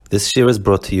This year is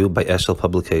brought to you by Eshel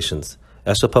Publications.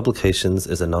 Eshel Publications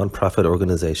is a non-profit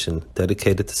organization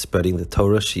dedicated to spreading the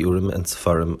Torah, Shiurim, and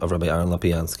Sefarim of Rabbi Aaron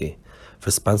Lopiansky. For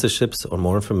sponsorships or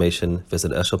more information,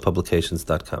 visit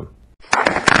eshelpublications.com.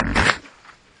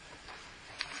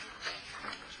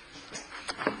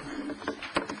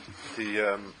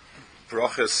 The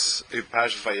Brachas in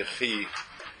Parashat Vayechi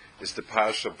is the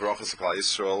Parashat of Brachas of Klal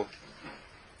Yisrael,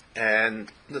 and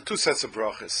the two sets of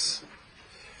Brachas.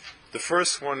 The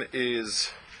first one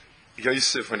is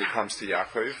Yosef when he comes to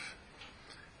Yaakov,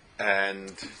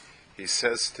 and he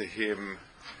says to him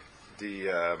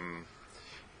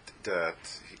that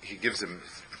he gives him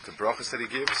the Brachas that he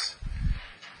gives,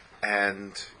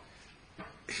 and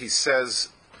he says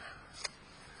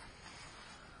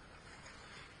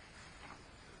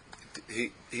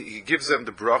he gives them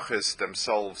the Brachas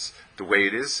themselves the way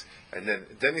it is, and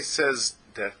then he says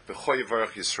that B'choi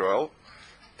Yivarach Yisrael,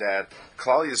 that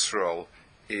Klal Yisrael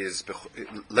is Klal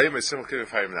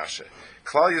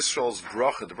Yisrael's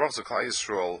bracha, the brachas of Klal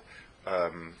Yisrael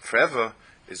forever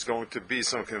is going to be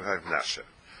some kind of Menashe.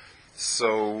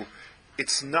 So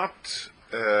it's not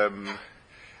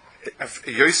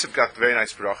Yosef got very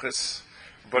nice brachas,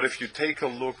 but if you take a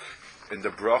look in the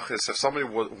brachas, if somebody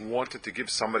wanted to give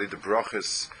somebody the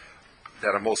brachas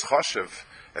that are most chashiv,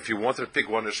 if you wanted to pick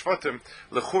one of Shvatim,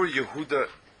 Lechur Yehuda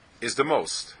is the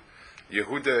most.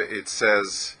 Yehuda, it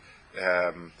says,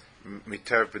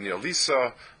 Miter ben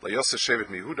Yalisa, La Yosef Shevet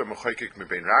Yehuda, Mechoykik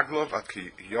Mebein Raglov, At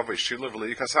Ki Yovei Shilav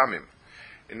Leikas Hamim.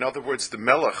 In other words, the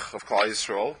Melech of Klal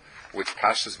Yisrael, which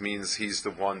Pashas means he's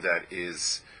the one that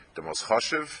is the most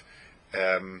chashiv,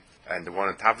 and the one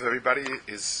on top of everybody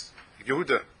is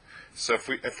Yehuda. So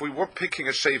if we were picking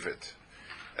a Shevet,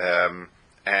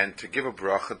 and to give a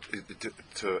bracha,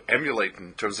 to emulate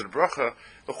in terms of the bracha,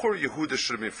 the Chur Yehuda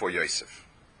should have been for Yosef.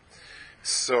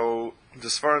 So the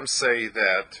Sfarim say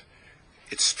that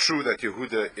it's true that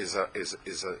Yehuda is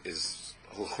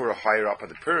higher up on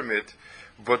the pyramid,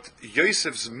 but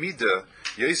Yosef's midah,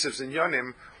 Yosef's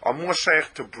inyanim, are more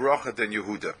shaykh to bracha than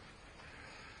Yehuda,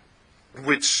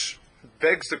 which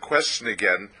begs the question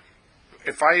again: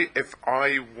 if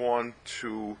I want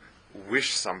to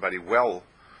wish somebody well,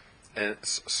 and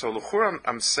so l'chura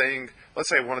I'm saying, let's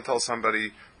say I want to tell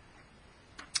somebody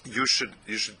you should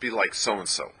be like so and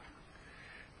so,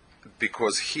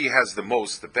 because he has the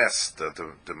most, the best, the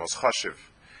most chashiv.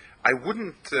 I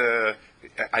wouldn't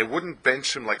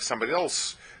bench him like somebody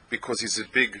else because he's a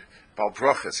big bal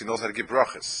brachas. He knows how to give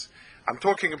brachas. I'm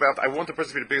talking about I want the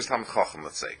person to be the biggest Talmid Chacham,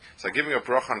 let's say. So I'm giving a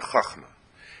bracha on Chachma.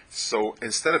 So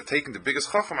instead of taking the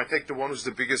biggest Chacham, I take the one who's the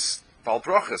biggest bal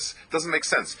brachas. Doesn't make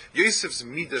sense. Yosef's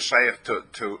midah shayach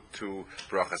to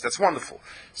brachas. That's wonderful.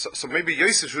 So maybe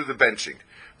Yosef should do the benching.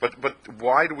 But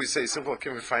why do we say simple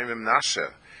Kim V'Fayim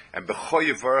Nashe and B'choi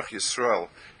Yivarach Yisrael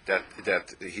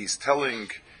that he's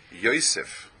telling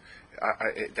Yosef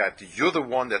that you're the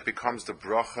one that becomes the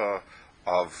bracha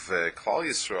of Klal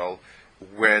Yisrael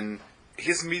when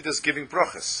his midah is giving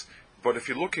brachas. But if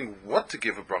you're looking what to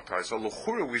give a bracha, so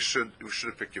l'chura we should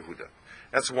have picked Yehuda.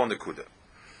 That's one nekuda.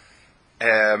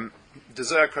 The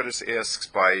Zohar Kodesh asks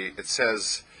it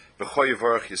says B'choi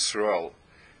Yivarach Yisrael.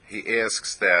 He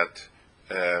asks that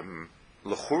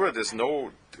l'chura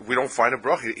we don't find a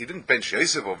bracha. He didn't bench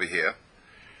Yosef over here.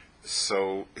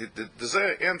 So the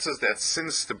Zohar answers that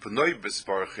since the B'noi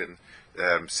B'sbarachin,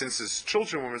 since his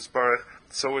children were B'sbarach,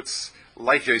 so it's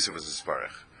like Yosef was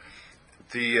B'sbarach.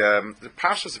 The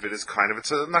pashas of it is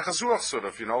it's a nachazuach sort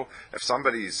of, if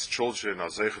somebody's children are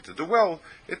zeicha to do well,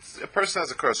 a person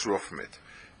has a curse ruach from it.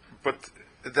 But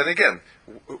then again,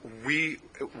 we're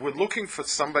looking for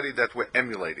somebody that we're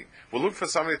emulating. We're looking for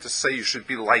somebody to say you should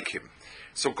be like him.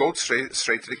 So go straight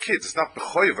to the kids. It's not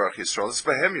B'choi Yivarach Yisrael, it's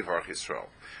B'hem Yivarach Yisrael.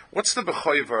 What's the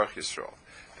B'choi Yivarach Yisrael?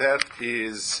 That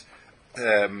is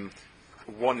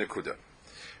one nekuda.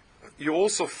 You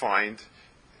also find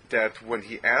that when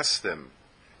he asked them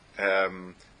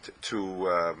to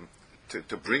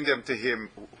bring them to him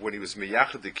when he was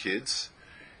miyachad the kids,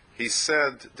 he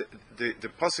said the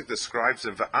pasuk describes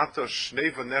them va'ata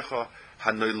shnei vanecha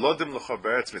hanoylodim lecha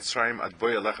beretz Mitzrayim ad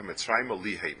boya lecha Mitzrayim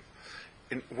aliheim.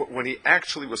 When he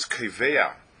actually was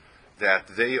kaveya that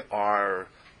they are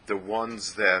the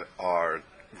ones that are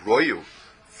royu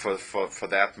for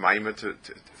that maimah to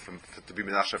be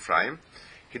Menashe Ephraim,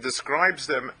 he describes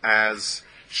them as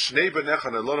Shnei Benecha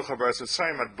Nelodecha Beretz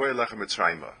Mitzrayim Ad Boy Lecha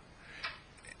Mitzrayim.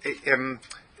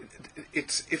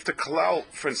 It's if the Kalal,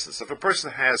 for instance, if a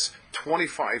person has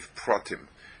 25 pratim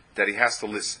that he has to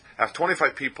list, I have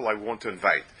 25 people I want to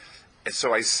invite, and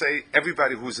so I say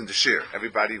everybody who's in the shir,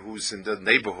 everybody who's in the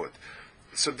neighborhood.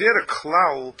 So there, the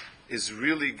Kalal is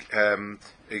really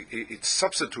it's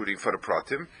substituting for the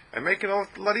pratim and making it a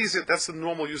lot easier. That's the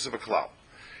normal use of a klal.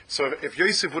 So if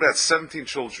Yosef would have 17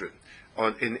 children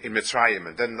in Mitzrayim,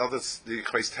 and then he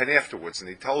creates 10 afterwards, and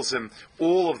he tells him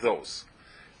all of those.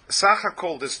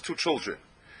 Sachakol, there's 2 children,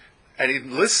 and he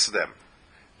lists them.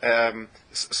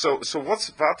 So what's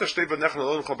Vata Shnei Banecha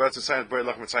L'Olam Chober Tzayim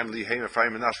B'Elach Mitzrayim Liheim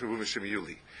Ephraim Menashe Reuven Shimei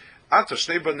Yuli. Ata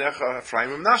Shnei Banecha Ephraim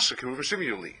Menashe Reuven Shimei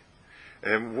Yuli.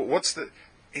 What's the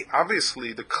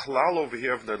obviously the klal over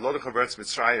here of the L'Olam Chober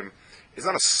Mitzrayim is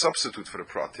not a substitute for the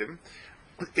pratim.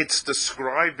 It's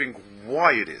describing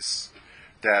why it is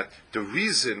that the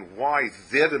reason why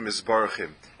they're the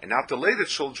Mizbarchim and not the later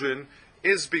children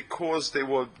is because they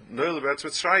were Noel Beretz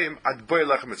Mitzrayim ad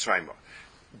B'Elach Mitzrayim.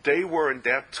 They were in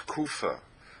that kufa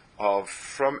of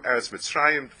from Eretz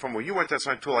Mitzrayim, from when you went to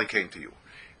Mitzrayim until I came to you.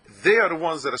 They are the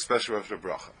ones that are special after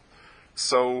Bracha.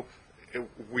 So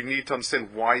we need to understand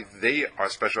why they are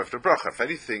special after Bracha. If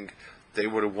anything, they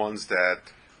were the ones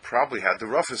that probably had the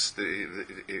roughest.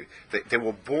 They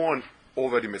were born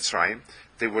already Mitzrayim.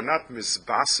 They were not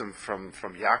Mizbasim from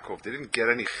Yaakov. They didn't get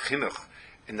any chinuch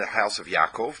in the house of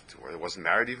Yaakov, where they wasn't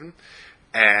married even.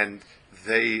 And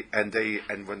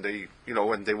when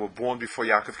they were born before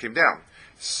Yaakov came down.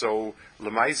 So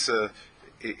Lemaisa,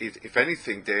 if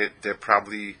anything, they're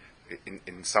probably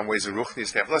in some ways a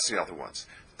ruchnis. They have less than the other ones.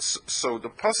 So the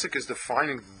pasuk is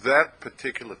defining that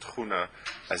particular tchuna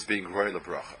as being royal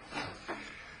bracha.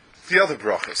 The other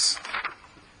brachas,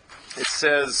 it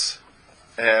says,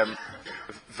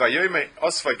 "Vayoyme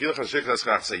osva gilcha sheklas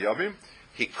rachzayamim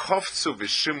hikofzu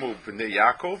v'shimu b'nei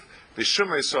Yaakov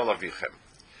v'shimu Yisrael avichem."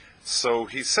 So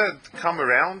he said, "Come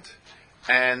around,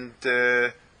 and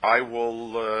I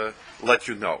will let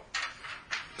you know."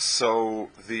 So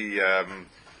the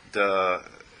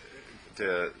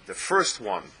first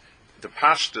one, the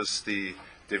pashtus, the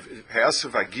He'asu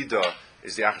Vagida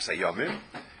is the Achas Hayamim,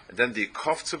 and then the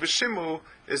Kofzu B'Shimu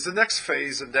is the next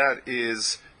phase, and that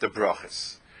is the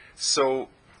brachas. So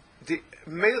in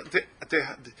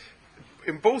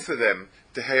both of them,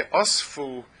 the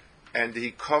He'asfu and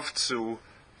the Kofzu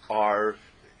are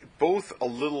both a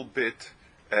little bit,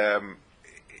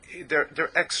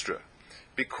 they're extra,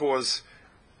 because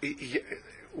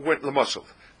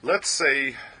let's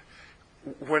say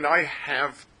when I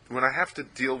have to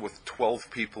deal with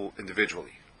 12 people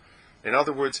individually. In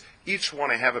other words, each one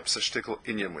I have a psashtikal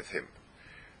inyan with him.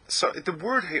 So the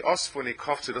word he'asfu and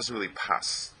he'kaftu doesn't really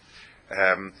pass.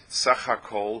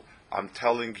 Sachakol, I'm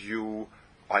telling you,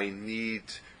 I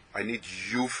need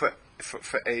you for you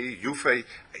for a.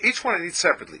 Each one I need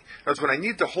separately. In other words, when I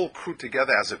need the whole crew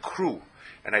together as a crew,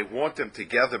 and I want them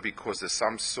together because there's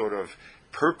some sort of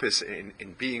purpose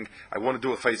in being, I want to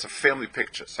do a family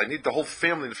picture. So I need the whole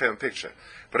family in the family picture.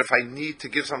 But if I need to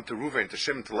give something to Reuven, to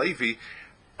Shimon, to Levi,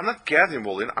 I'm not gathering them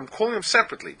all in, I'm calling them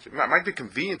separately. It might be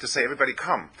convenient to say everybody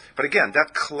come. But again,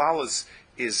 that klal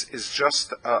is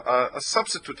just a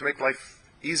substitute to make life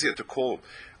easier to call.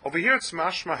 Over here it's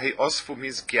mashma he'osfu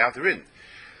means gather in.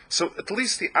 So at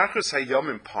least the Achris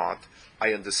Hayomim part,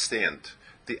 I understand.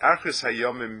 The Achris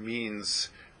Hayomim means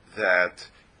that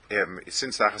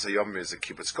since the Achris Hayomim is a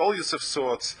kibbutz golius of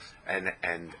sorts, and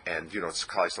it's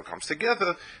Klal Yisrael comes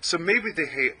together, so maybe the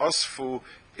He'asfu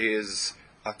is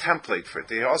a template for it.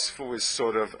 The He'asfu is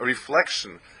sort of a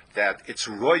reflection that it's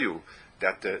royu,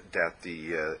 that the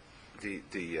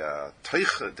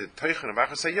teichen of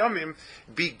Achris Hayomim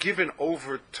be given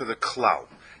over to the Klal.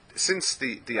 Since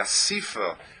the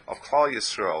asifa of Klal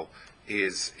Yisrael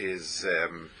is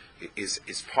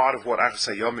part of what Achas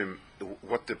Hayomim,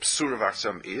 what the psur of Achas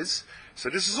Hayomim is, so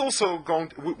this is also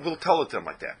we'll tell it to them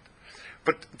like that.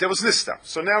 But there was nista,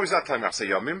 so now he's not telling Achas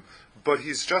Hayomim, but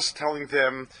he's just telling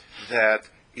them that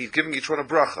he's giving each one a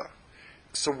bracha.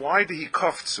 So why did he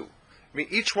kafzu? I mean,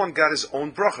 each one got his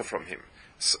own bracha from him.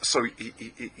 So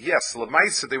yes,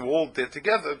 Lamaisa, they were all there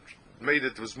together, made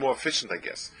it was more efficient, I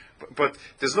guess. But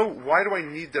there's no, why do I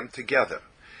need them together?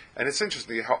 And it's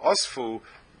interesting, how Osfu,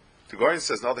 the Goyen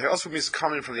says, no, the Osfu means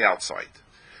coming from the outside.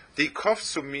 The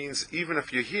Kofsu means, even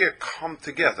if you're here, come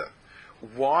together.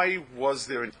 Why was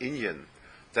there an inyan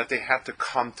that they had to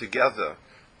come together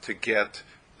to get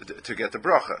the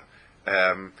bracha?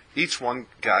 Each one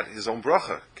got his own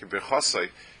bracha.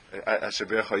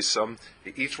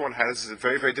 Each one has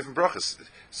very, very different brachas.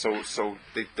 So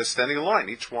they're standing in line.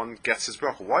 Each one gets his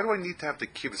bracha. Why do I need to have to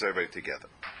keep everybody together?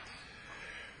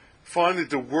 Finally,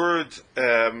 the word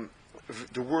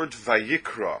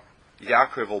Vayikra,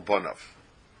 Yaakov al Banav.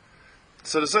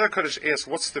 So the Zohar Kodesh asks,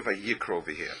 what's the Vayikra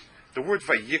over here? The word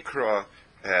Vayikra,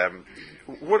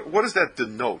 what does that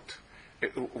denote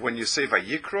when you say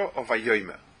Vayikra or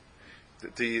Vayoyme?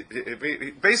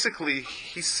 Basically,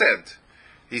 he said,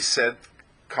 he said,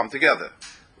 come together.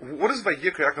 What does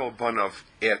Vayikra Yaakov Banav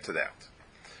add to that?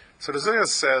 So the Zohar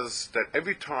says that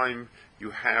every time you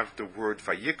have the word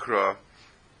Vayikra,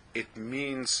 it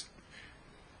means,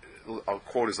 I'll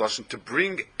quote his lashon, to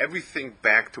bring everything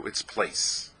back to its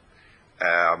place.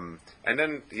 And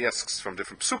then he asks from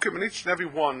different psukim, and each and every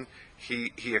one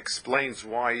he explains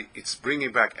why it's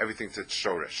bringing back everything to its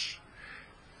shoresh.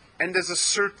 And there's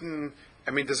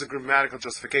a grammatical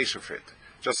justification for it.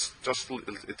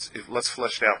 Let's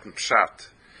flesh it out in pshat.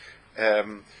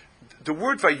 The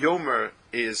word vayomer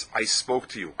is I spoke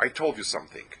to you, I told you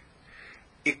something.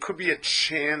 It could be a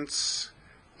chance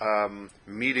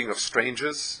meeting of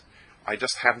strangers. I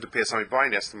just happened to pass somebody by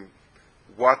and asked him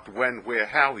what, when, where,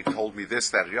 how. He told me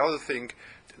this, that, or the other thing.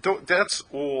 That's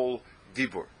all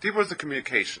dibur. Dibur is the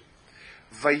communication.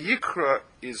 Vayikra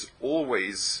is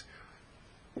always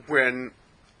when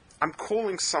I'm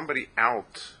calling somebody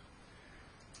out,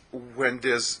 when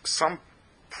there's some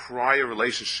prior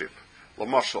relationship.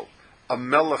 Lamashal, a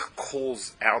melech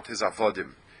calls out his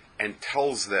avodim and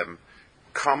tells them,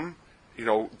 come,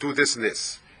 do this and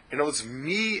this. It's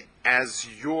me as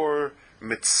your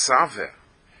mitzaveh,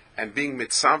 and being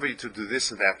mitzaveh to do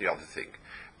this and that and the other thing.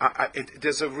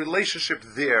 There's a relationship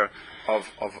there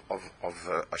of a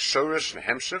shoresh and a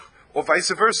hemshech, or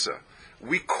vice versa.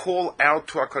 We call out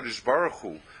to HaKadosh Baruch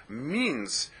Hu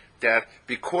means that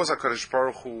because HaKadosh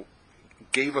Baruch Hu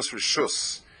gave us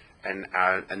rishus, and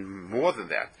more than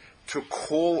that, to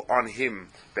call on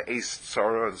Him be'ez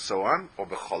tzara and so on, or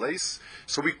becholes.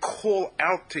 So we call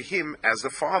out to Him as the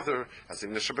Father, as the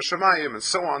Nisha B'Shamayim, and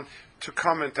so on, to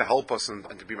come and to help us and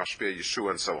to be Mashpia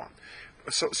Yeshua and so on.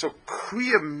 So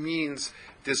Kriya means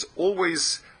there's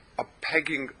always a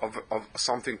pegging of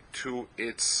something to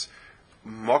its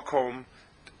makom,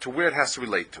 to where it has to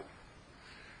relate to.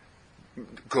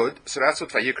 Good. So that's what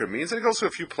Vayikra means. And it goes to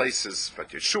a few places, but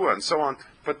Yeshua and so on.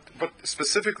 But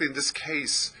specifically in this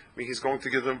case, he's going to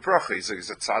give them bracha. He's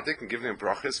a tzaddik and giving him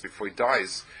brachas before he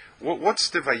dies. What's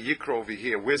the Vayikra over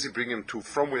here? Where's he bringing him to?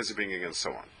 From where's he bringing him, and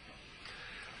so on.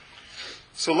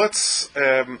 So let's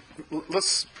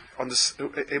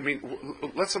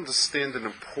understand an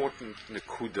important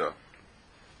nekuda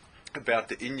about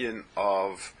the inyan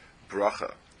of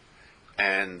bracha.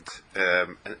 And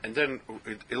then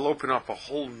it'll open up a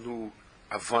whole new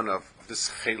avana of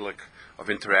this chelik of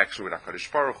interaction with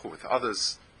HaKadosh Baruch Hu, with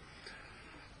others.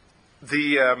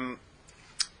 The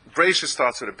Bracha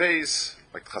starts with a beis,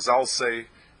 like Chazal say,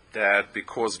 that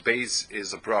because beis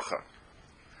is a bracha.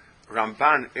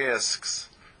 Ramban asks,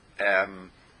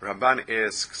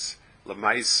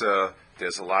 Lamaisa,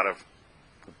 there's a lot of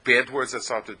bad words that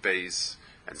start with beis,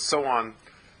 and so on.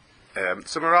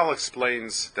 So Maral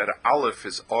explains that Aleph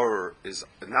is Or, is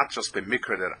not just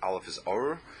B'mikra that Aleph is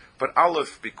Or, but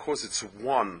Aleph, because it's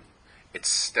one, it's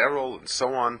sterile and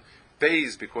so on.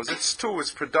 Beis, because it's two,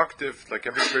 it's productive, like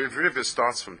every river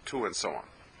starts from two and so on.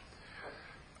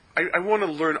 I want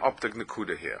to learn up the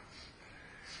Nekuda here.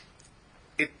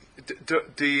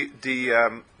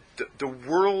 The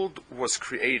world was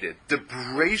created, the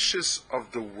Bereshis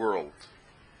of the world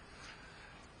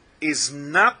is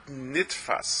not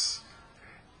nitfas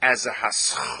as a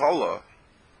haschala,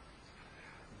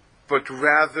 but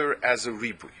rather as a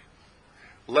ribui.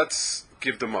 Let's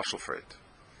give the mashal for it.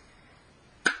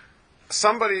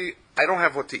 Somebody, I don't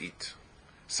have what to eat.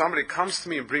 Somebody comes to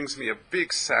me and brings me a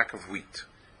big sack of wheat.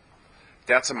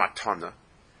 That's a matana,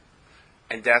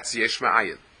 and that's yesh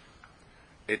ma'ayin.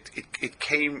 It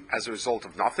came as a result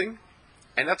of nothing,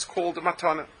 and that's called a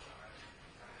matana.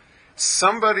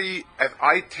 Somebody, if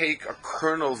I take a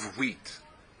kernel of wheat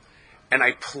and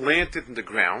I plant it in the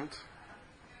ground,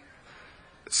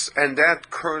 and that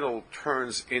kernel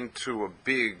turns into a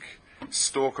big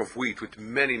stalk of wheat with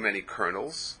many, many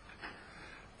kernels,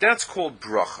 that's called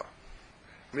bracha.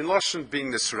 Miloshin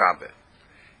being nisrabe.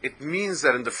 It means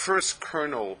that in the first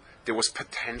kernel there was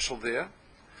potential there,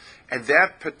 and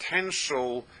that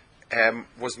potential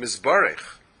was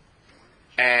mizbarech,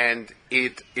 and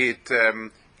it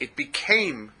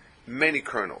became many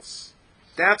kernels.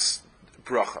 That's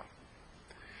bracha.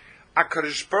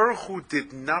 HaKadosh Baruch Hu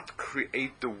did not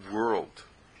create the world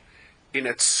in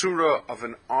a tzura of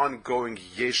an ongoing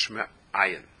yesh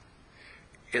me'ayin.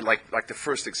 Like the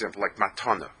first example, like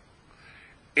matana.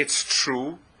 It's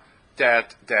true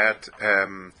that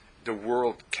the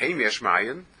world came yesh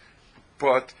me'ayin,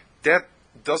 but that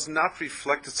does not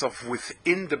reflect itself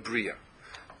within the bria.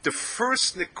 The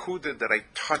first nekuda that I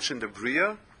touch in the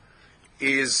bria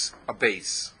is a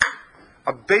beis.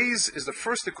 A beis is the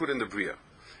first nekuda in the bria.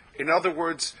 In other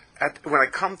words, when I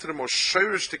come to the most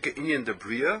shirish inyan in the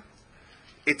bria,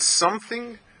 it's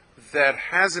something that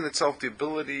has in itself the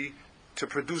ability to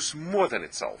produce more than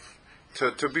itself,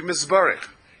 to be mizbarich.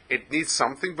 It needs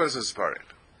something, but it's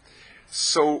mizbarich.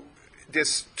 So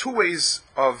there's two ways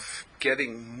of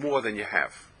getting more than you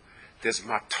have. There's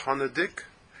matanadik,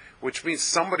 which means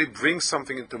somebody brings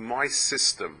something into my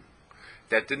system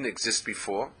that didn't exist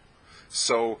before.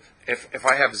 So if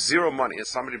I have zero money and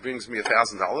somebody brings me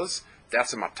 $1,000,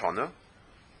 that's a matana.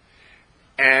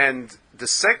 And the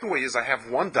second way is I have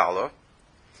 $1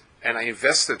 and I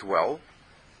invest it well,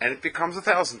 and it becomes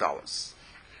 $1,000.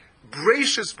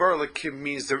 Breishis bar Elokim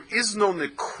means there is no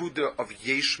nekuda of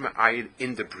yesh me'ayin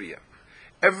in the bria.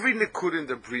 Every nekuda in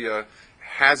the bria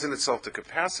has in itself the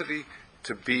capacity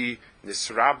to be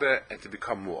nisrabe and to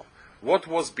become more. What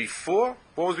was before?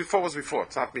 What was before was before.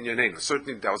 It's not minyanein.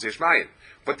 Certainly that was yesh me'ayin.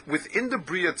 But within the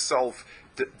bria itself,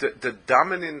 the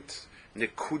dominant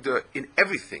nekuda in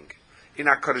everything, in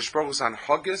our Kadosh Baruch Hu's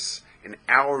Anhagis, in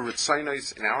our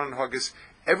Ritzainos, in our Anhagis,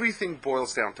 everything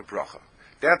boils down to bracha.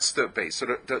 That's the base. So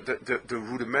the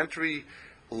rudimentary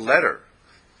letter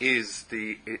is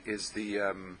the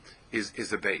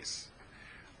base.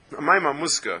 Maimah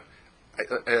Muska,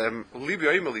 Libi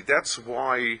Oimeli, that's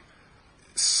why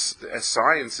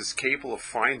science is capable of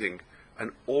finding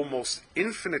an almost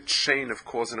infinite chain of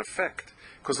cause and effect.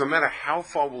 Because no matter how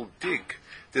far we'll dig,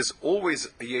 there's always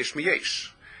a yesh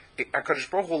miyesh. HaKadosh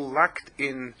Baruch Hu locked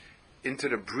into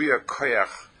the bria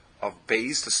koyach of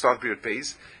beis, to start bria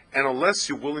beis, and unless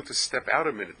you're willing to step out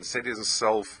a minute and say to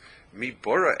yourself, mi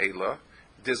bora ela,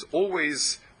 there's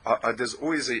always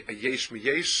a yesh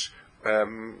miyesh.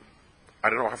 I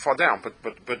don't know how far down, but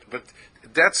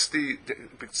that's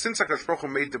since HaKadosh Baruch Hu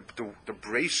made the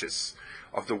bracious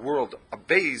of the world a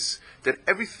base, that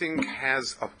everything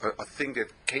has a thing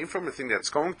that came from, a thing that's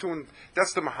going to, and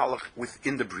that's the mahalach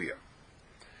within the bria.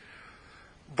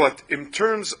 But in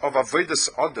terms of Avodas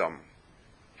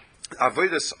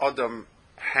Adam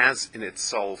has in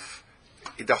itself,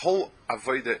 the whole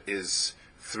Avodah is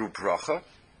through Bracha,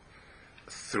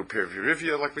 through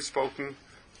Pervirivia, like we've spoken,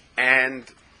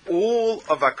 and all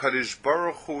of HaKadosh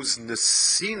Baruch Hu's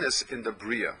nesinus in the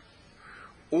Bria,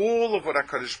 all of what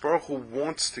HaKadosh Baruch Hu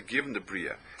wants to give in the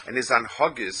Bria, and his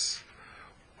anhagis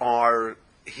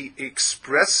he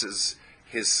expresses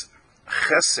his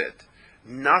chesed,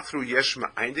 not through yesh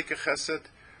ma'ayndike chesed,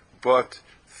 but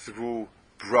through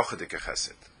brachadike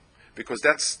chesed, because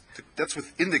that's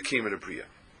within the kiyum of the bria.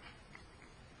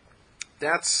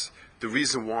 That's the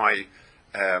reason why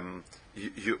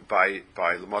you by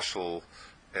Lamashal,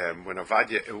 when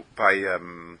Avadia by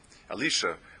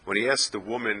Elisha, when he asked the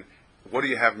woman, "What do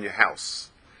you have in your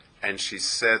house?" and she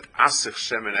said, "Asich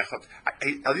shemen echad."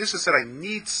 Elisha said, "I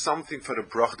need something for the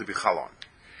bracha to be chalon."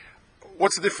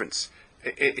 What's the difference?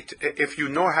 If you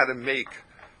know how to make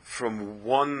from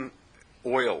one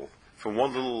little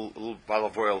bottle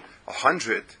of oil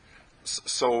 100,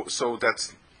 so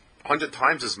that's 100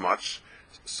 times as much.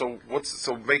 So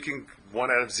making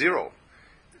one out of zero?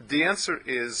 The answer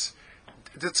is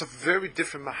that's a very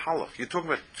different mahalach. You're talking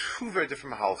about two very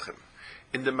different mahalachim.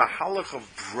 In the mahalach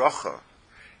of bracha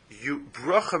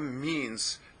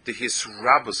means the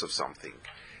hisrabus of something,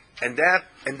 and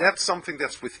that's something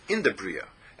that's within the bria.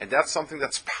 And that's something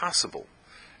that's possible.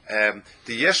 The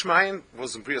Yesh Mayin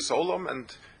was in Brias Olam,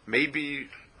 and maybe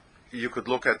you could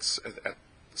look at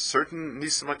certain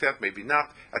nisim like that, maybe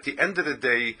not. At the end of the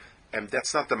day,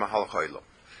 that's not the Mahalach Olam.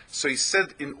 So he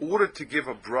said, in order to give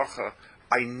a bracha,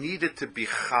 I needed to be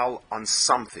chal on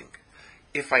something.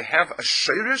 If I have a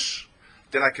shirish,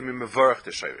 then I can be mevarach the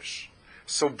shirish.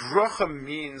 So bracha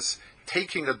means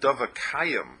taking a dava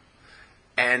kayam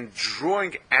and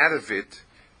drawing out of it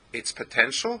its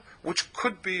potential, which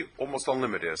could be almost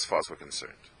unlimited as far as we're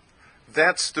concerned.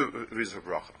 That's the reason for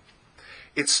bracha.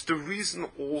 It's the reason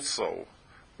also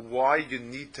why you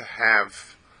need to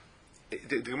have.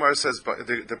 The Gemara says,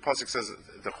 the pasuk says,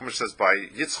 the Chumash says by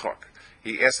Yitzchak,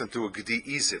 he asked him to do a gedi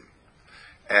izim.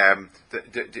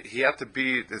 He had to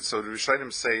be. So the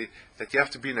Rishonim say that you have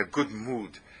to be in a good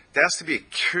mood. There has to be a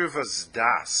kirvas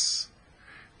das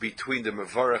between the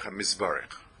mevarech and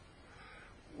mizbarech.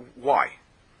 Why?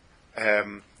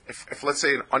 If let's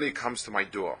say an ani comes to my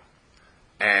door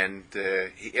and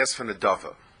he asks for an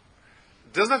adava,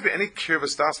 there doesn't have to be any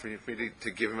kirvas das for me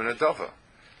to give him an adava.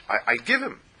 I give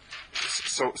him.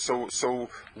 So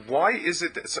why is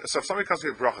it? So if somebody comes to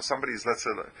me with bracha,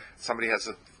 somebody has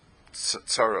a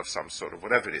tzara of some sort, or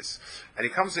whatever it is, and he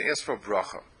comes and asks for a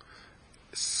bracha.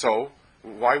 So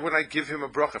why would I give him a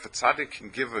bracha? If a tzaddik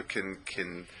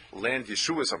can land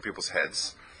Yeshuas on people's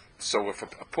heads, so if a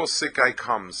poor sick guy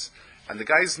comes and the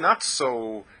guy's not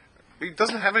so He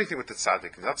doesn't have anything with the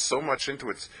tzaddik. He's not so much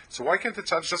into it. So why can't the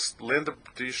tzaddik just land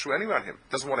the issue anyway on him?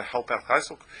 Doesn't want to help out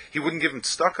Chaisel. He wouldn't give him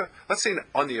tzedakah. Let's say an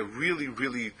ani, a really,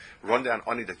 really rundown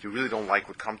ani that you really don't like,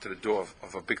 would come to the door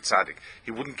of a big tzaddik. He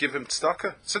wouldn't give him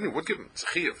tzedakah. Certainly would give him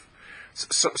tzchiyav.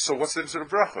 So what's the difference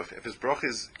with a bracha? If his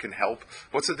bracha can help,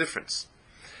 what's the difference?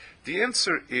 The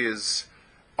answer is,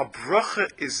 a bracha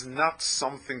is not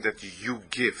something that you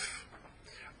give.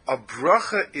 A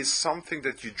bracha is something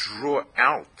that you draw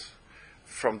out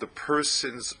from the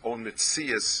person's own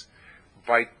mitzias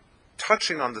by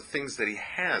touching on the things that he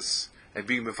has and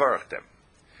being mevarach them.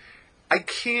 I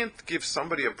can't give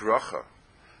somebody a bracha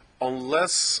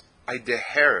unless I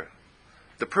deher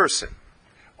the person.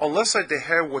 Unless I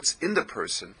deher what's in the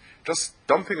person, just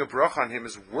dumping a bracha on him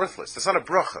is worthless. That's not a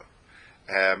bracha.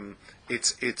 A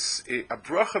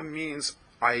bracha means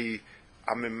I'm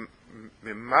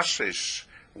mimashesh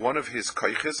one of his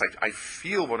koiches. I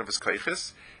feel one of his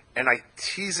koiches, and I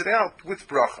tease it out with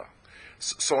bracha.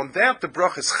 So on that, the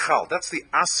bracha is chal. That's the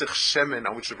asich shemen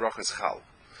on which the bracha is chal.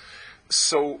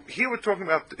 So here we're talking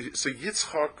about. So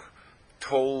Yitzchak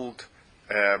told.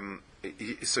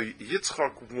 So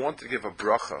Yitzchak wanted to give a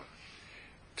bracha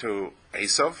to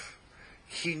Esav.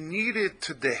 He needed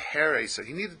to deher Esav.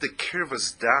 He needed the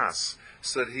kirvas das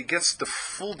so that he gets the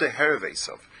full deher of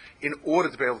Esav in order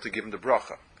to be able to give him the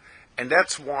bracha. And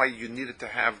that's why you needed to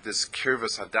have this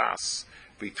kirvas hadas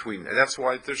between. And that's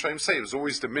why the Rishonim say it was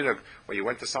always the minhag when you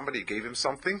went to somebody, you gave him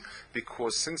something,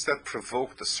 because since that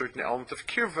provoked a certain element of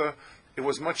kirva, it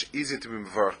was much easier to be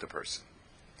mevarach the person.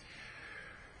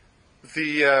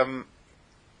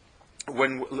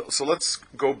 So let's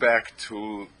go back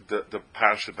to the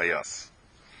Parsha Bayas.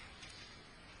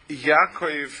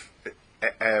 Yaakov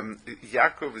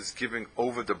is giving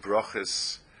over the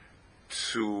brachas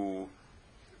to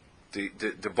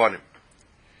the Banim.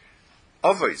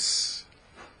 Avos,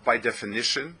 by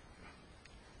definition,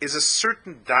 is a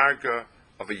certain darga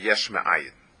of a yesh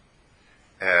me'ayin.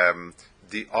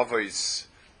 The avos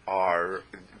are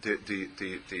the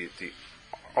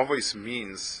avos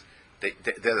means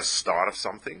they're the start of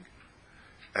something,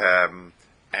 and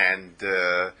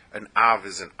an av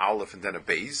is an aleph and then a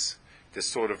beis. There's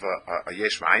sort of a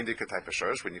yesh me'ayindika type of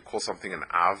shorish. When you call something an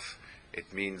av,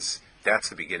 it means that's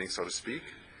the beginning, so to speak.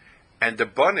 And the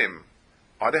banim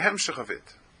are the hemshech of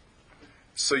it.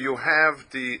 So you have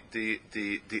the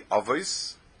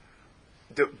avos.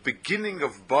 The beginning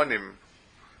of banim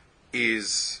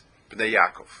is Bnei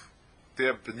Yaakov.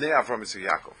 They're Bnei Avram is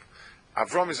Yaakov.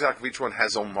 Avram is Yaakov. Each one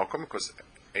has own makom because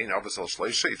ein avos al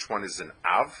shloisha. Each one is an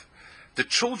av. The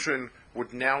children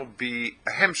would now be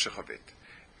a hemshech of it,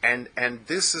 and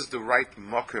this is the right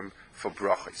makom for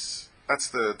brachos. That's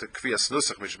the kviyas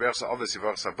nusach mishberach avos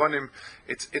yivarach sabonim.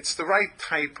 It's the right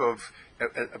type of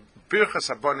birchas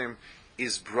sabonim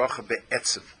is bracha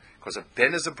be'etzem because a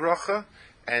ben is a bracha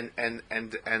and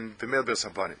b'mel bir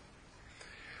sabonim.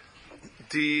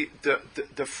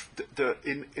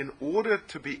 In order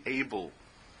to be able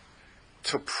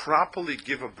to properly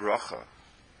give a bracha,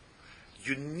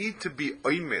 you need to be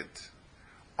oimed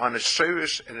on a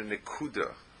shirish and a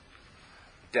nekuda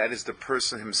that is the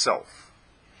person himself.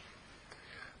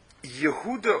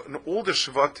 Yehuda and all the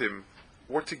shvatim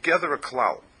were together a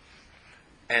klal,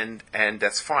 and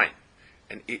that's fine.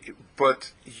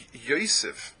 But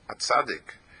Yosef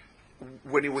Atzadik,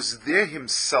 when he was there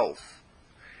himself,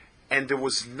 and there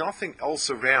was nothing else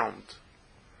around,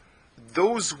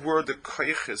 those were the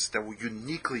koiches that were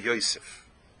uniquely Yosef.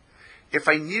 If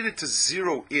I needed to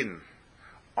zero in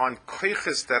on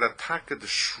koiches that attack the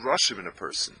shroshim in a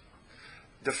person,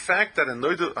 the fact that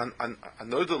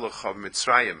anodelecha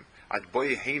Mitzrayim at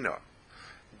Boyehena,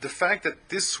 the fact that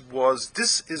this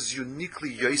is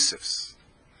uniquely Yosef's.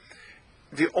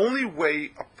 The only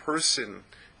way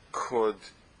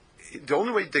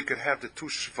they could have the two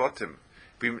shvatim,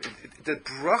 the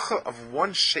bracha of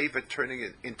one shevet turning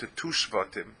it into two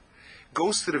shvatim,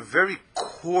 goes to the very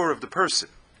core of the person.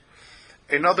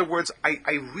 In other words, I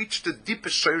reach the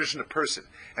deepest shirish in the person.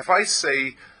 If I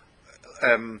say,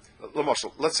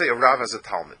 let's say a Rav has a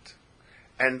Talmud,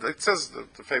 and it says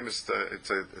the famous, I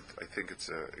think it's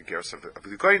a Gerus of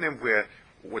the Goyim, where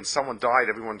when someone died,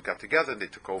 everyone got together and they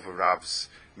took over Rav's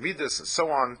midas and so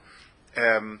on.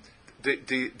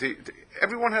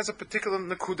 Everyone has a particular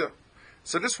nekuda.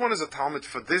 So this one is a Talmud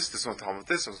for this one is a Talmud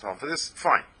for this one is a Talmud for this,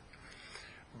 fine.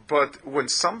 But when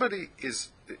somebody is,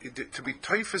 to be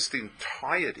toifus the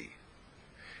entirety,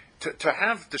 to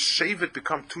have the shevet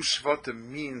become two shvatim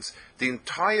means the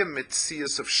entire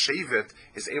metzias of shevet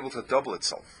is able to double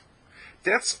itself.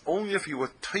 That's only if you were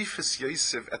toifus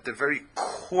Yosef at the very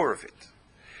core of it.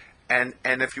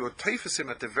 And if you teifes him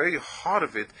at the very heart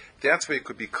of it, that's where it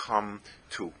could become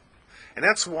two. And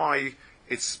that's why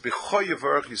it's B'choy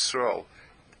Yevarach Yisrael.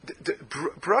 The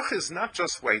bracha is not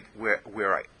just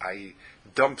where I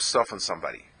dump stuff on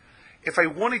somebody. If I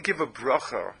want to give a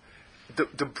bracha,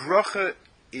 the bracha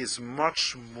is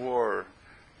much more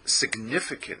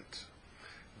significant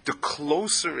the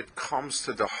closer it comes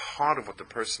to the heart of what the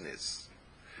person is.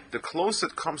 The closer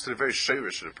it comes to the very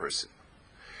shirish of the person.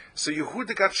 So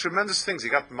Yehuda got tremendous things. He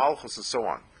got Malchus and so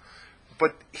on.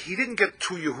 But he didn't get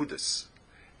two Yehudas.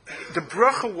 The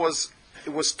bracha was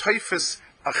Taifis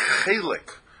a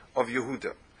chelik of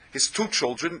Yehuda. His two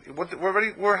children were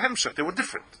hemshech. They were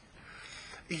different.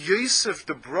 Yosef,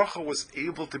 the bracha, was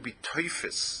able to be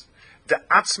Taifis, the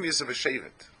atzmius of a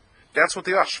shevet. That's what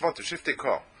they are, shvat, shiftei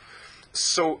kol.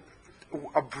 So,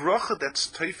 a bracha that's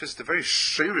Taifis, the very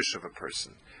shirish of a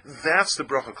person, that's the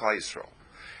bracha Klal Yisrael.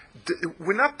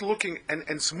 We're not looking, and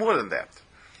it's more than that.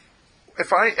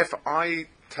 If I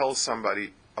tell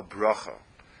somebody a bracha,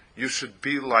 you should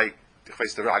be like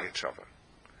the Ragatshava.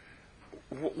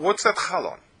 What's that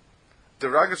chalon? The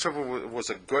Ragatshava was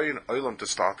a goy in olam to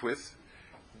start with.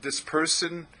 This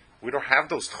person, we don't have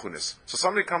those tchunis. So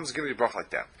somebody comes and gives me a bracha like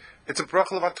that. It's a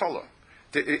bracha levatola.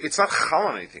 It's not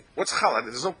chalon anything. What's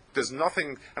chalon? There's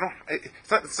nothing. It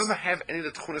doesn't have any of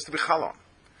the tchunis to be chalon,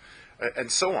 and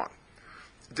so on.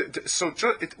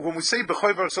 When we say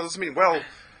b'choy v'arach, so it doesn't mean, well,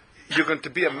 you're going to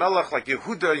be a melech like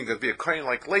Yehuda, you're going to be a kohen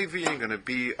like Levi, you're going to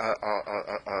be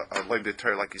a Levi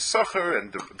Torah like Yisachar,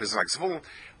 and the business like Zvulun.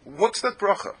 What's that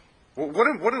bracha?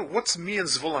 What's me and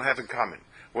Zvulun have in common?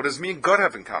 What does me and God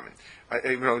have in common?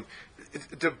 The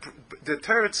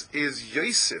teretz is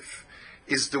Yosef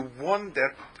is the one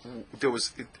that there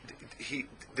was an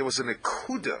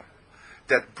akuda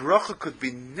that bracha could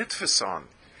be nitfas on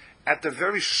at the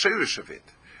very shirish of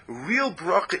it. Real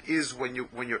bracha is when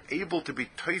you're able to be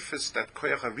teifes that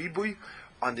koyach haribui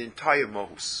on the entire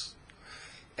mohus,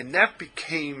 and that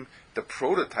became the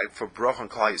prototype for bracha and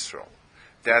Klal Yisrael.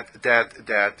 That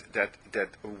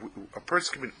a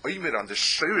person can be oimed on the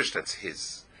shirish that's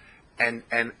his, and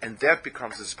that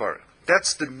becomes his baruch.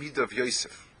 That's the midah of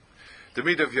Yosef. The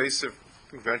midah of Yosef,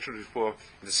 I think mentioned before,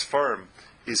 in this form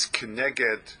is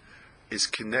keneged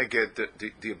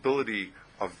the ability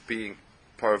of being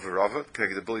Paravarava,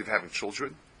 the ability of having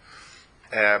children.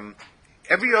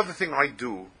 Every other thing I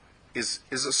do is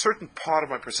a certain part of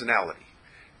my personality.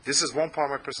 This is one part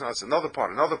of my personality, it's another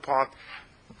part.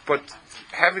 But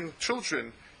having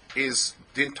children is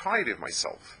the entirety of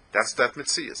myself. That's that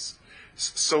mitzias.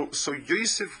 So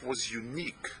Yosef was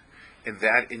unique in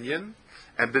that inyan,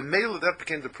 and B'meila that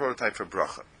became the prototype for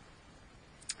bracha.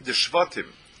 The Shvatim,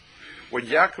 when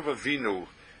Yaakov Avinu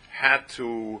had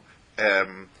to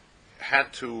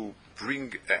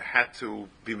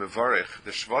be mevarich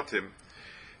the Shvatim,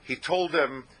 he told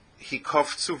them he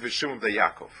kafzu v'shimum de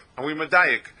Yaakov, and we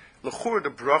medayik l'chur the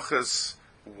brachas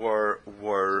were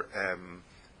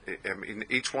in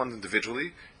each one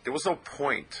individually. There was no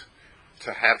point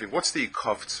to having what's the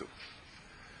kafzu.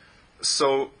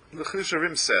 So the Chiddush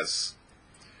Harim says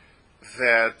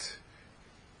that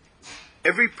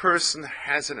every person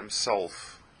has in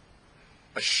himself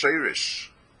a shirish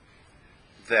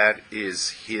that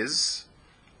is his,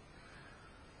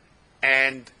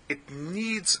 and it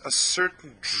needs a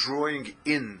certain drawing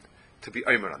in to be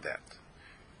aimer on that.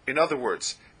 In other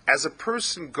words, as a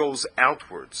person goes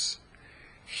outwards,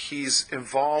 he's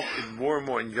involved in more and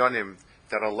more inyanim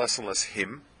that are less and less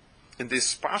him. In the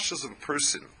spashas of a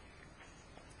person,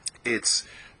 it's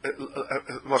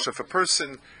if a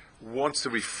person wants to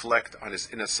reflect on his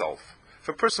inner self, if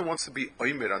a person wants to be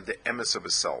aimer on the emes of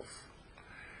his self,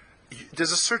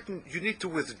 there's a certain, you need to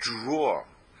withdraw,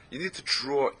 you need to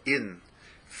draw in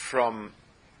from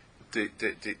the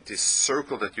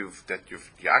circle that you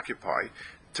occupy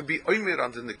to be oimed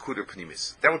on the nekuda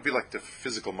pnimis. That would be like the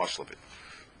physical muscle of it.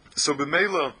 So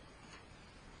b'meila,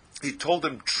 he told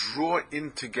them, draw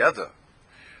in together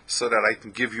so that I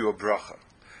can give you a bracha.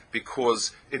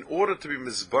 Because in order to be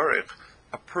mizbarich,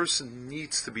 a person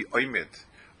needs to be oimed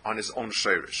on his own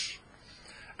shirish.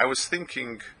 I was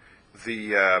thinking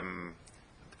the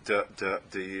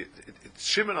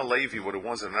Shimon and Levi were the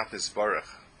ones that are not mizbarich.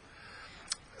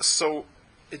 So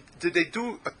did they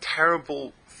do a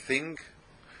terrible thing?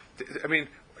 I mean,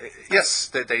 yes,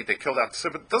 they killed out.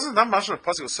 But doesn't that Mashon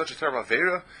Pasuk was such a terrible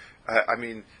avera? I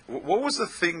mean, what was the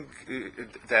thing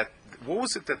what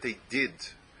was it that they did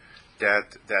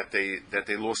that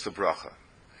they lost the bracha?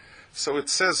 So it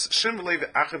says Shimon Levi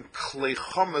Achim Klei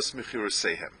Chomas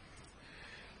Mechirasehem.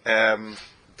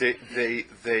 They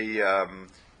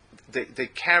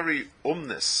carry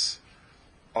umness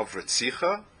of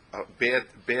Retzicha, bad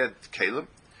kalim.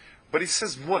 But he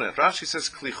says muna. Rashi says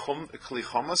kli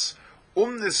chamas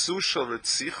nesu shel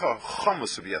ritzicha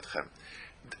chamas ubiyatchem.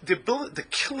 The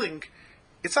killing,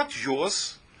 it's not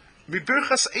yours.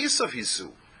 Mibirchas Esav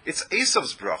hizu. It's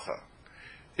Esav's bracha.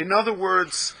 In other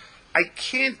words, I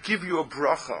can't give you a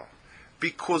bracha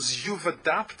because you've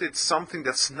adopted something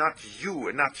that's not you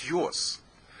and not yours.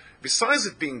 Besides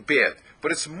it being bad,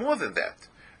 but it's more than that.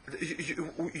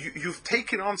 You've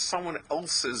taken on someone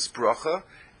else's bracha,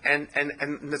 and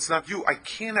it's not you. I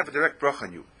can't have a direct bracha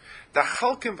on you. The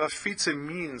chalkim v'afitze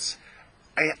means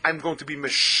I'm going to be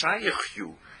meshayich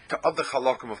you to other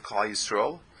chalakim of Klal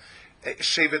Yisrael.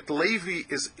 Shevet Levi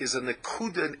is a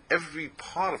nekuda in every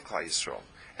part of Klal Yisrael,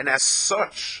 and as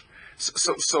such,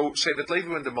 so Shevet Levi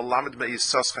when the Melamed Mei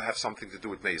Yisascha have something to do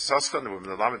with Mei Yisascha, and when the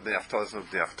Melamed Mei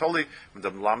Naftali, when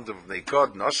the Melamed of Mei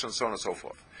God, Nosh, and so on and so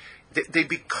forth, they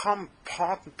become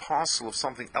part and parcel of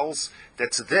something else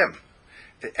that's them,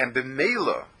 and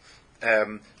b'meila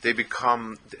they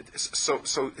become so.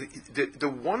 The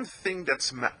one thing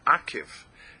that's ma'akiv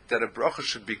that a bracha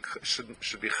should be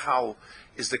chal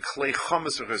is the klei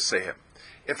chamas v'chesehem.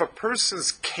 If a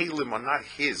person's kalim are not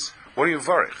his, what do you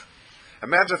varich?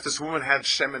 Imagine if this woman had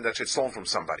shemen that she had stolen from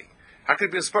somebody. How could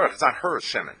it be a sparach? It's not her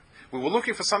shemen. We were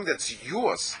looking for something that's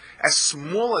yours. As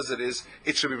small as it is,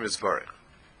 it should be mizvarich.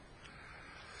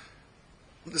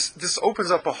 This opens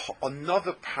up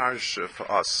another parsha for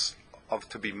us of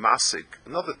to be masik,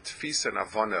 another tfisa and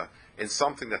avana in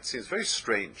something that seems very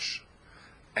strange.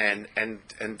 And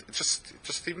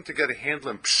just even to get a handle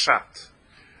in pshat,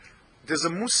 there's a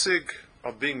musig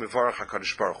of being mevarach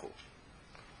HaKadosh Baruch Hu.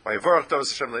 Vayevarach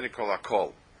Davis Hashem le'ini kol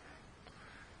hakol.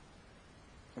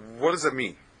 What does that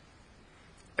mean?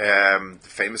 The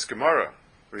famous Gemara,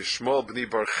 Rishmol b'ni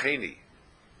Barcheni,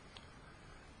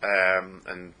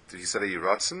 and he said,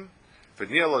 "Yiratzen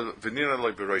v'nina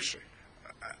loy b'roishay."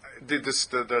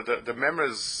 The memory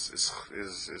is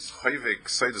chayvig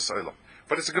seidus olam.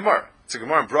 But it's a Gemara. It's a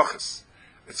Gemara in Brachas.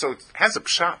 So it has a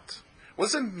pshat. What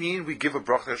does it mean we give a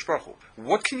bracha to Kadosh Baruch Hu?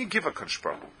 What can you give a Kadosh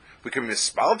Baruch Hu? We can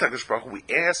mispal to Kadosh Baruch Hu. We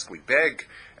ask, we beg,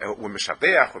 we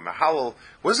mishabeach, we mahalal.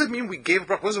 What does it mean we gave a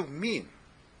bracha? What does it mean?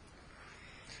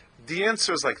 The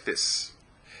answer is like this.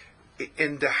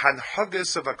 In the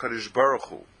hanhagas of HaKadosh Baruch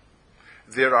Hu,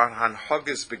 there are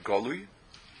hanhagas begolui,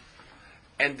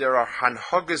 and there are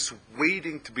hanhagas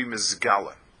waiting to be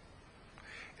mizgala.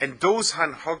 And those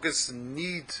hanhagas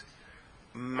need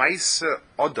Maisa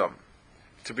Adam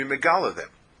to be megala them.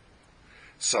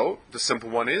 So the simple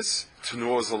one is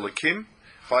Tnuos Alakim.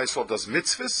 Chayisol does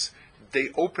mitzvahs. They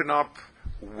open up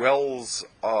wells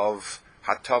of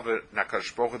Hatav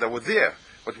Nakadosh Baruch Hu that were there,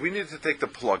 but we need to take the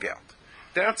plug out.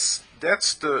 That's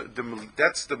the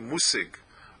musig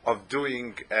of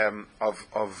doing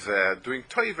doing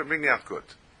toiv and bringing out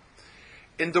good.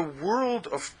 In the world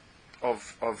of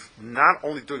not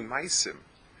only doing maisim,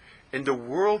 in the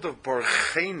world of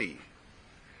barcheni,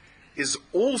 is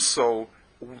also,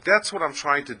 that's what I'm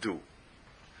trying to do.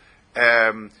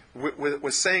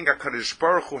 We're saying HaKadosh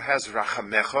Baruch Hu has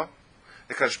rachamecha.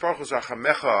 The HaKadosh Baruch Hu's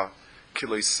rachamecha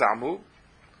kiloi samu,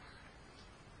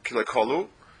 kiloi kolu,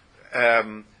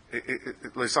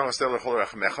 loi samu astel lechol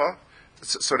rachamecha,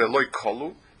 so the loi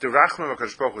kolu. The rachmem of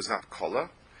HaKadosh Baruch Hu is not kola.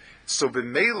 So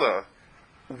b'meila,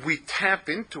 we tap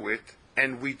into it,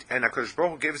 and HaKadosh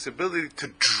Baruch Hu gave us the ability to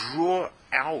draw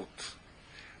out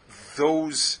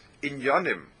those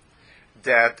inyanim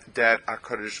that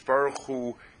HaKadosh Baruch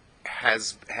Hu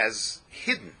has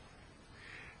hidden.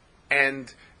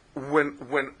 And when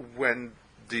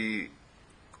the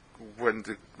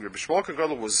Rebbe Shmuel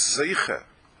Gadol was zeicha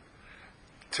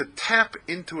to tap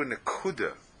into a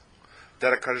nekuda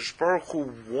that HaKadosh Baruch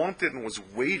Hu wanted and was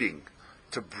waiting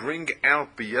to bring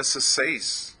out b'yesa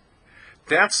seis,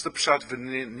 that's the pshat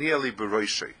v'niali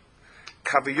b'roishay.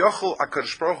 Kaviyachol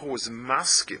HaKadosh Baruch Hu was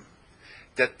maskim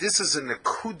that this is a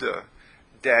nekuda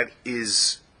that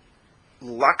is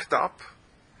locked up,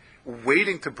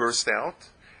 waiting to burst out,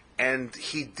 and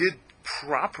he did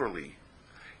properly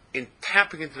in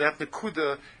tapping into that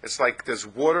nekuda. It's like there's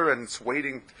water and it's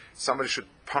waiting. Somebody should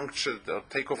puncture,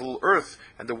 take off a little earth,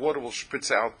 and the water will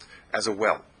spritz out as a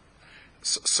well.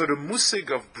 So the musig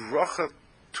of bracha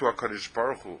to HaKadosh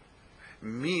Baruch Hu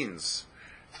means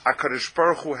HaKadosh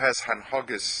Baruch Hu has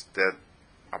hanhagas that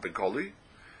are begoli.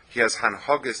 He has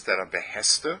hanhagas that are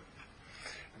behester.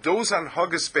 Those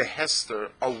hanhagas behester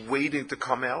are waiting to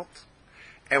come out.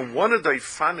 And one of the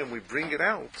ifanim we bring it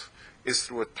out is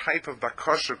through a type of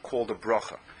bakasha called a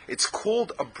bracha. It's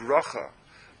called a bracha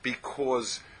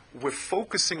because we're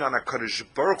focusing on HaKadosh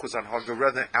Baruch Hu's hanhaga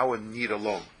rather than our need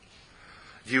alone.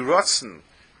 Yiratzen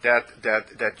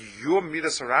that your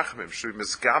midas harachmim should be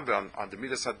misgabe on the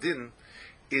midas hadin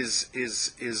is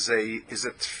a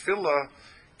tefillah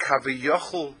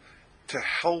kaviyachol to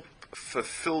help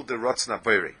fulfill the ratzon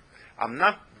habori. I'm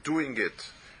not doing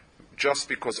it just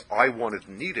because I want it,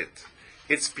 need it.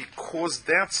 It's because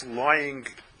that's lying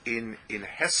in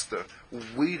Hester,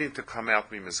 waiting to come out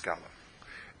mimizgala.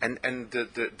 And the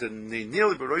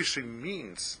Neinil Beroishi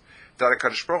means that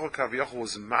HaKadosh Baruch Hu Kaviyachol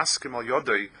was maskim al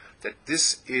yodai, that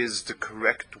this is the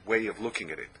correct way of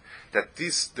looking at it. That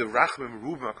the Rachmim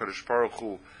Rubim HaKadosh Baruch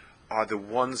Hu are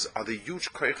the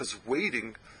huge koiches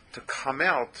waiting to come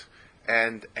out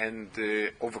and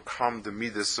overcome the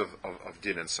midas of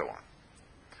din and so on.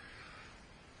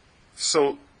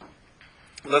 So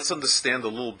let's understand a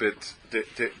little bit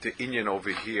the inyan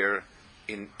over here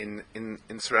in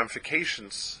its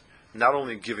ramifications. Not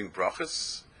only giving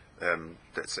brachas,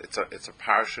 it's a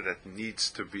parasha that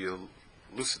needs to be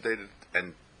elucidated,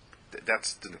 and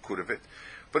that's the nakud of it.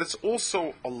 But it's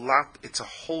also it's a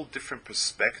whole different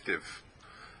perspective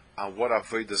on what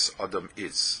avodas adam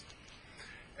is.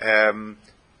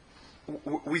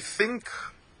 We think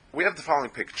we have the following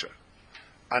picture.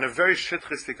 On a very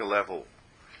shitristic level,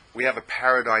 we have a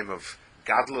paradigm of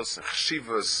gadlus and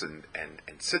chshivas and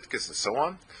tzidkis and so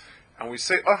on, and we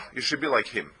say, you should be like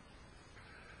him.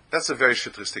 That's a very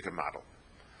shitristic model.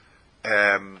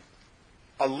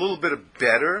 A little bit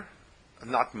better,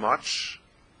 not much,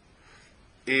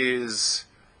 is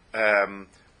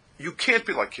you can't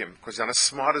be like him because you're not as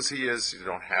smart as he is, you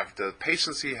don't have the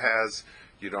patience he has,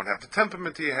 you don't have the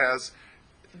temperament he has.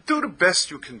 Do the best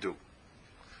you can do.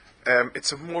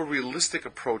 It's a more realistic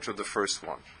approach of the first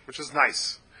one, which is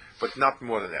nice, but not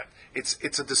more than that.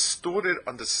 It's a distorted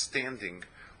understanding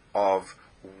of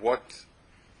what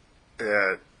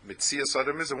Mitzias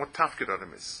Adam is and what Tafkid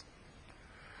Adam is.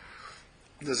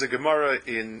 There's a Gemara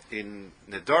in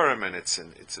Nedarim, and it's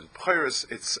in Peiros.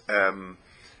 It's a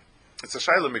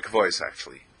Shaila Mikvois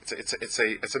actually. It's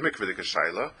a Mikvedic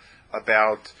Shaila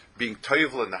about being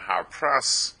toivel in the Har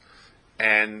Pras,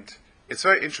 and it's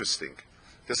very interesting.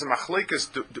 There's a machlekes,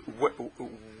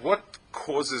 what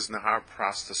causes Nahar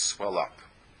Pras to swell up?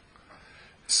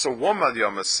 So one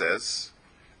Madhyama says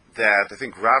that, I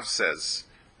think Rav says,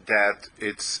 that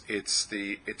it's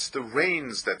the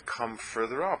rains that come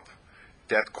further up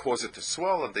that cause it to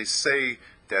swell, and they say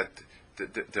that the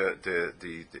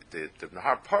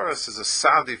Nahar Paras is a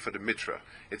sadi for the mitra.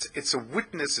 It's a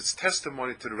witness, it's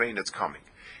testimony to the rain that's coming.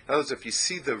 In other words, if you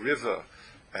see the river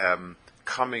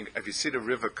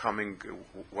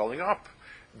welling up,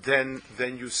 then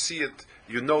you see it.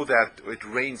 You know that it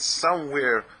rains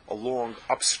somewhere along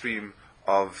upstream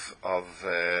of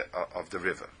the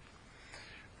river.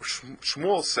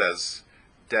 Shmuel says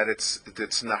that it's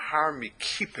nahar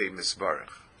mikipe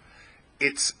misbarech.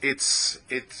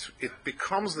 It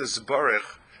becomes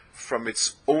misbarech from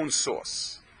its own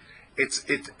source.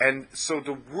 And so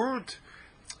the word.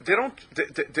 They don't.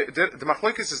 The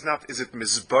machlokes is not. Is it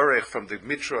mizbarech from the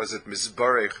mitra? Is it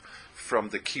mizbarech from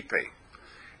the kippeh?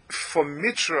 For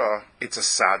mitra, it's a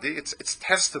sadi. It's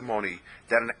testimony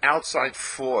that an outside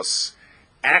force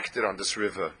acted on this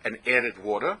river and added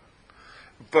water.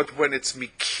 But when it's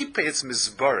mikippeh, it's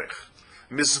mizbarech.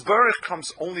 Mizbarech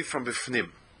comes only from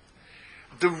bifnim.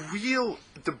 The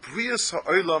Brias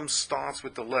Ha'olam starts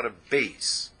with the letter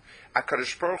Beis.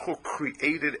 HaKadosh Baruch Hu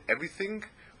created everything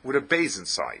with a base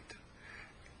inside.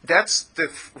 That's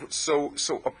so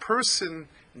a person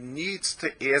needs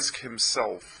to ask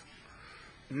himself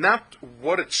not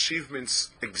what achievements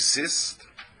exist,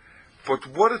 but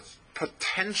what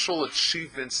potential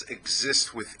achievements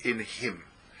exist within him.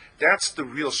 That's the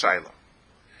real shaila.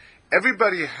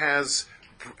 Everybody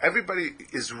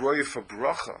is roy for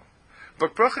bracha,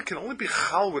 but bracha can only be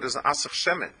chalwed as an asach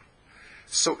shemen.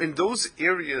 So in those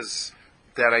areas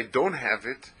that I don't have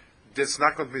it, that's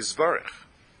not going to be mizbarech.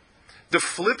 The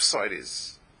flip side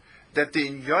is that the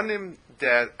inyanim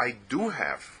that I do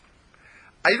have,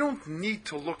 I don't need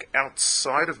to look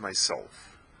outside of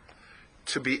myself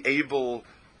to be able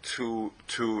to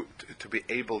be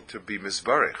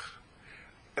mizbarech.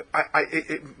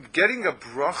 Getting a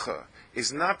bracha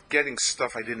is not getting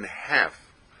stuff I didn't have.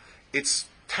 It's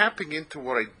tapping into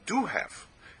what I do have.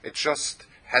 It just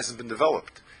hasn't been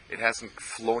developed. It hasn't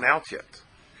flown out yet.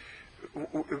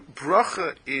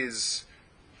 Bracha is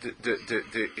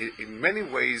in many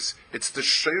ways it's the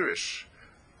shirish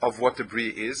of what the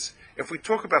bria is. If we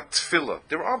talk about tefillah,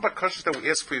 there are bakashas that we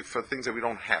ask for things that we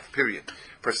don't have. Period.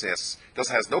 Person has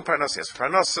no parnasa, he has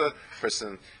parnasa.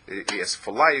 Person he asks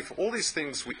for life. All these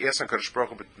things we ask on Kadosh Baruch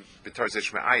Hu b'tar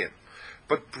zeish me'ayin.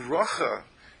 But bracha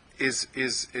is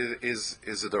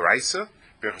a deraisa.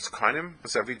 Berachas Kohanim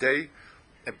is every day.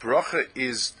 A bracha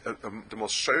is the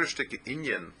most shorishtik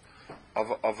inyan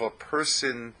of a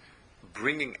person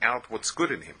bringing out what's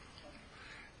good in him.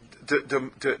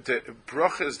 The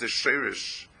bracha is the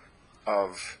shirish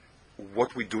of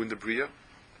what we do in the bria.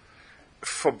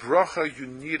 For bracha, you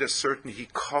need a certain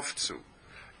hikavtzu.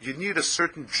 You need a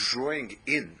certain drawing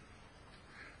in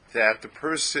that the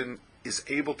person is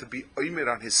able to be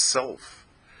oimed on his self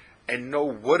and know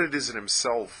what it is in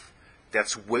himself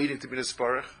that's waiting to be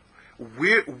nisbarach.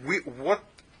 What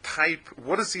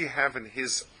does he have in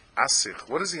his asich?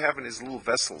 What does he have in his little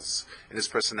vessels, in his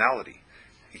personality?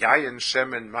 Yayin,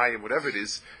 Shemen, Mayim, whatever it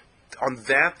is. On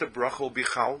that, the bracha will be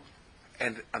chal.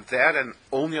 And on that, and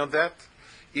only on that,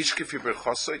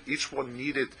 each one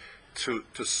needed to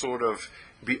sort of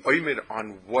be oimed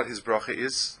on what his bracha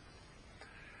is.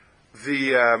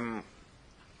 The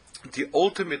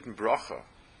ultimate in bracha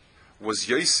was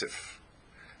Yosef.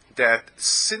 That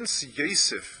since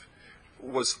Yosef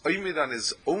was oimed on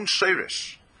his own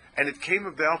sheirish, and it came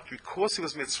about because he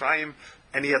was Mitzrayim,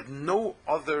 and he had no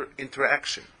other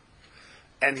interaction,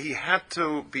 and he had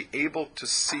to be able to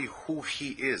see who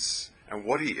he is and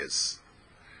what he is.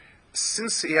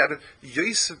 Since he had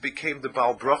Yosef became the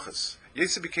Baal Brachas.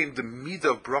 Yosef became the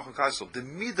Midah of Bracha Kaisel. The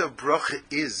Midah of Bracha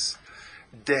is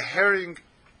the herring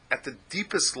at the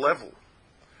deepest level,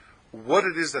 what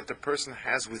it is that the person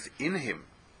has within him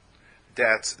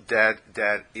that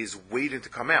is waiting to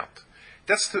come out.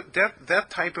 That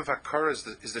type of akara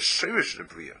is the shirish of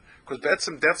the bria,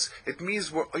 because it means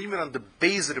we're even on the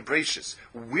base of the bracious.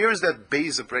 Where is that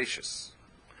base of bracious?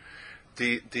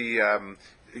 The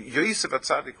Yosef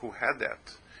Atzadik, who had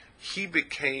that, he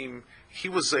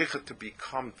was zeicha to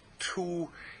become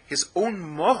his own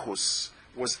mahus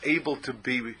was able to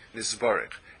be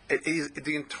nisbarich.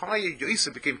 The entire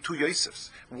Yosef became two Yosefs.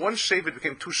 One Shevet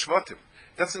became two Shvatim.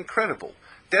 That's incredible.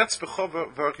 That's B'chov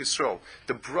V'arach Yisrael.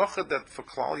 The bracha that for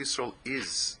Klal Yisrael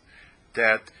is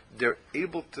that they'll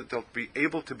be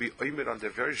able to be oimed on the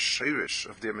very shirish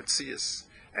of their metzias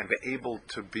and be able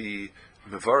to be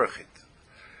mevarachit.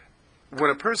 When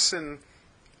a person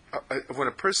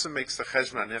makes the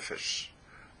cheshbon nefesh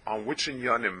on which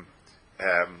inyanim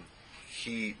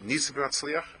he needs to be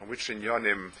matzliach, on which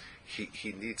inyanim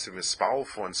he needs to mispal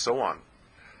for, and so on.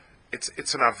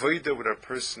 It's an avodah where a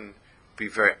person be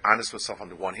very honest with himself on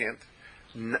the one hand,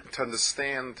 to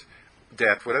understand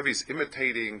that whatever he's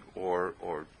imitating or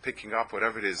picking up,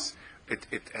 whatever it is,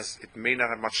 it may not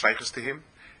have much shaykhs to him,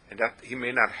 and that he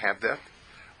may not have that.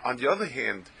 On the other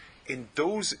hand, in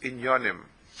those inyanim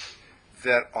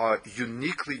that are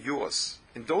uniquely yours,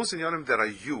 in those inyanim that are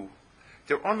you,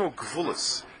 there are no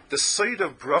gvulas. The side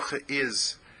of bracha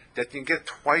is that you can get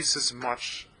twice as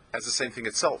much as the same thing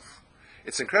itself.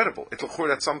 It's incredible.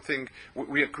 That's something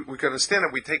we can understand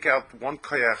that we take out one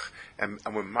koyach and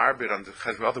we're marbid on the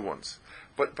other ones,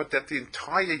 but that the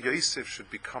entire Yosef should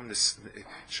become this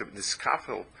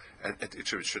kafel, and it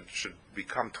should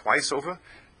become twice over.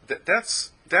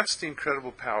 That's the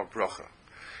incredible power of bracha.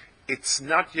 It's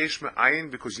not yesh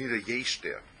me'ayin because you need a yesh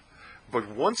there, but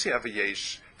once you have a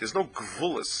yesh, there's no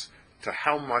gvulas to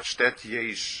how much that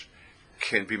yesh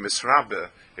can be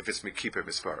misrabe if it's mekiper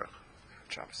misbarach.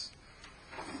 Shabbos.